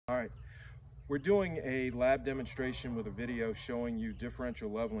All right, we're doing a lab demonstration with a video showing you differential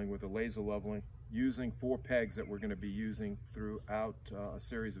leveling with a laser leveling using 4 pegs that we're going to be using throughout a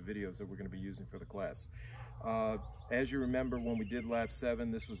series of videos that we're going to be using for the class. As you remember, when we did lab 7,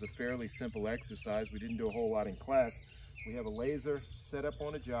 this was a fairly simple exercise. We didn't do a whole lot in class. We have a laser set up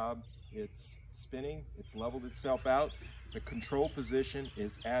on a job. It's spinning, it's leveled itself out. The control position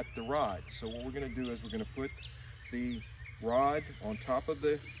is at the rod. So what we're going to do is we're going to put the rod on top of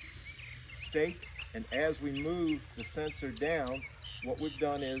the stake, and as we move the sensor down, what we've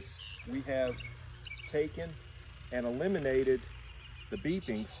done is we have taken and eliminated the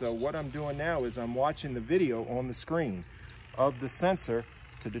beeping. So what I'm doing now is I'm watching the video on the screen of the sensor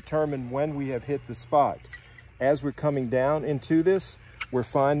to determine when we have hit the spot. As we're coming down into this, we're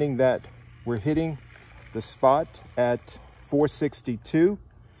finding that we're hitting the spot at 462.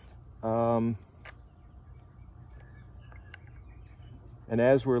 And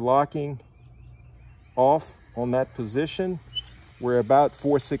as we're locking off on that position, we're about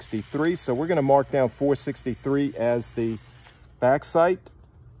 463. So we're going to mark down 463 as the back sight.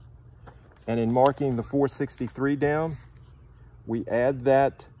 And in marking the 463 down, we add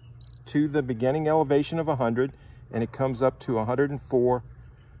that to the beginning elevation of 100, and it comes up to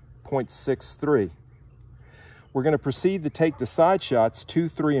 104.63. We're going to proceed to take the side shots 2,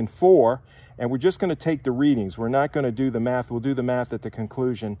 3, and 4, and we're just going to take the readings. We're not going to do the math. We'll do the math at the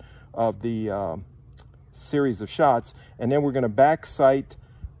conclusion of the series of shots, and then we're going to back sight,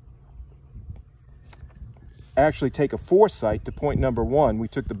 actually take a foresight to point number 1. We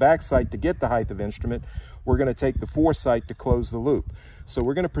took the back sight to get the height of instrument. We're going to take the foresight to close the loop. So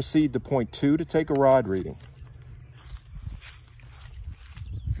we're going to proceed to point 2 to take a rod reading.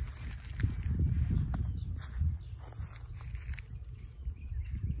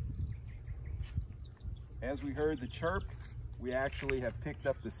 As we heard the chirp, we actually have picked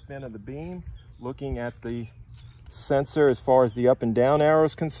up the spin of the beam. Looking at the sensor as far as the up and down arrow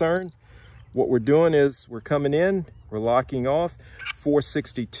is concerned, what we're doing is we're coming in, we're locking off.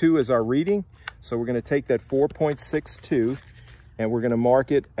 462 is our reading. So we're going to take that 4.62 and we're going to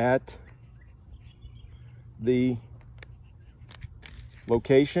mark it at the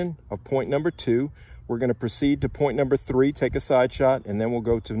location of point number 2. We're going to proceed to point number 3, take a side shot, and then we'll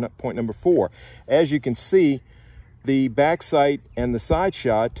go to point number 4. As you can see, the back sight and the side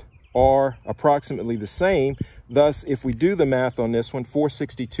shot are approximately the same. Thus, if we do the math on this one,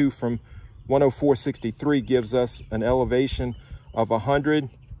 462 from 104.63 gives us an elevation of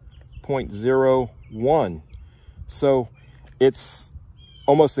 100.01. So it's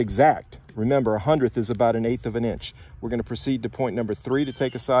almost exact. Remember, 100th is about 1/8 of an inch. We're going to proceed to point number 3 to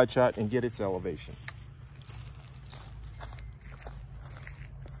take a side shot and get its elevation.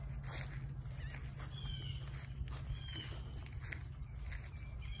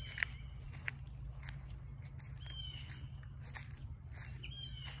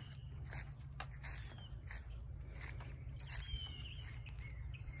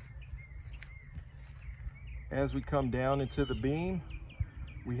 As we come down into the beam,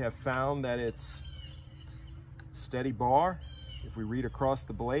 we have found that it's steady bar. If we read across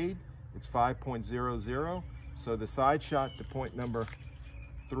the blade, it's 5.00. So the side shot to point number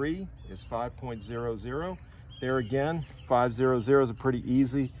 3 is 5.00. There again, 500 is a pretty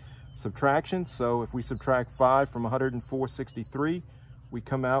easy subtraction. So if we subtract 5 from 104.63, we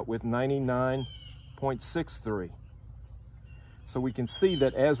come out with 99.63. So we can see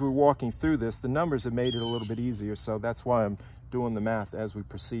that as we're walking through this, the numbers have made it a little bit easier. So that's why I'm doing the math as we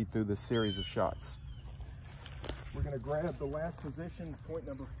proceed through this series of shots. We're going to grab the last position, point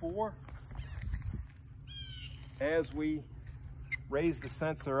number 4. As we raise the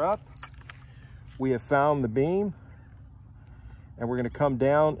sensor up, we have found the beam, and we're going to come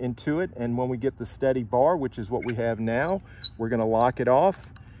down into it. And when we get the steady bar, which is what we have now, we're going to lock it off.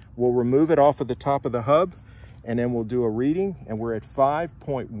 We'll remove it off of the top of the hub, and then we'll do a reading, and we're at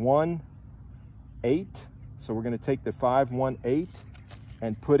 5.18. So we're going to take the 518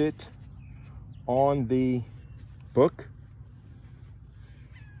 and put it on the book.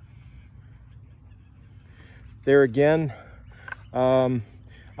 There again, I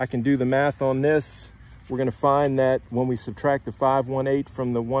can do the math on this. We're going to find that when we subtract the 518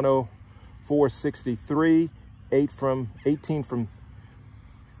 from the 104.63, 18 from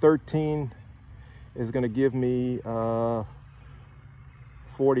 13 is going to give me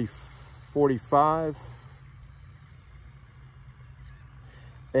 45.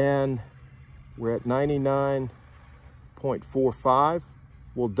 And we're at 99.45.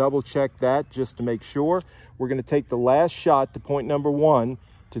 We'll double check that just to make sure. We're going to take the last shot to point number 1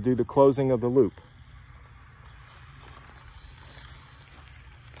 to do the closing of the loop.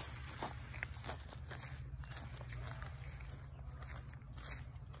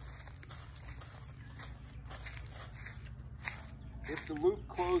 If the loop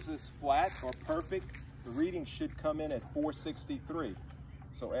closes flat or perfect, the reading should come in at 463.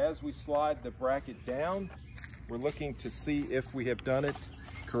 So as we slide the bracket down, we're looking to see if we have done it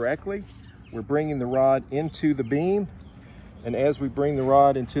correctly. We're bringing the rod into the beam, and as we bring the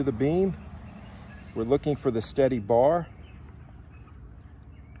rod into the beam, we're looking for the steady bar.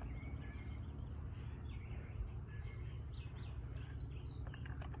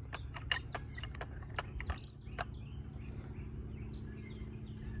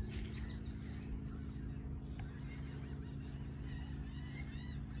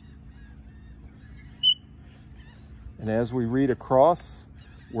 And as we read across,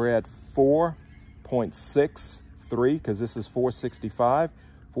 we're at 4.63, because this is 465,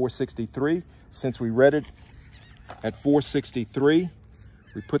 463. Since we read it at 463,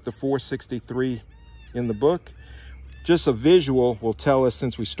 we put the 463 in the book. Just a visual will tell us,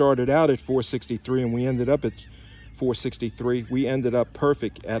 since we started out at 463 and we ended up at 463, we ended up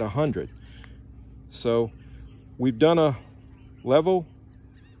perfect at 100. So we've done a level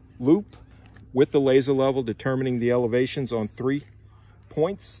loop with the laser level, determining the elevations on 3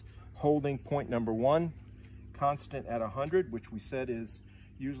 points, holding point number 1 constant at 100, which we said is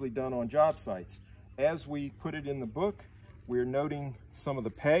usually done on job sites. As we put it in the book, we're noting some of the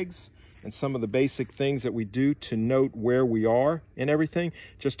pegs and some of the basic things that we do to note where we are and everything.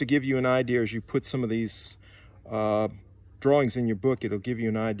 Just to give you an idea, as you put some of these drawings in your book, it'll give you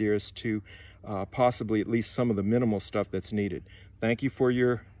an idea as to possibly at least some of the minimal stuff that's needed. Thank you for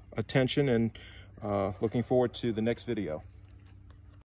your attention, and looking forward to the next video.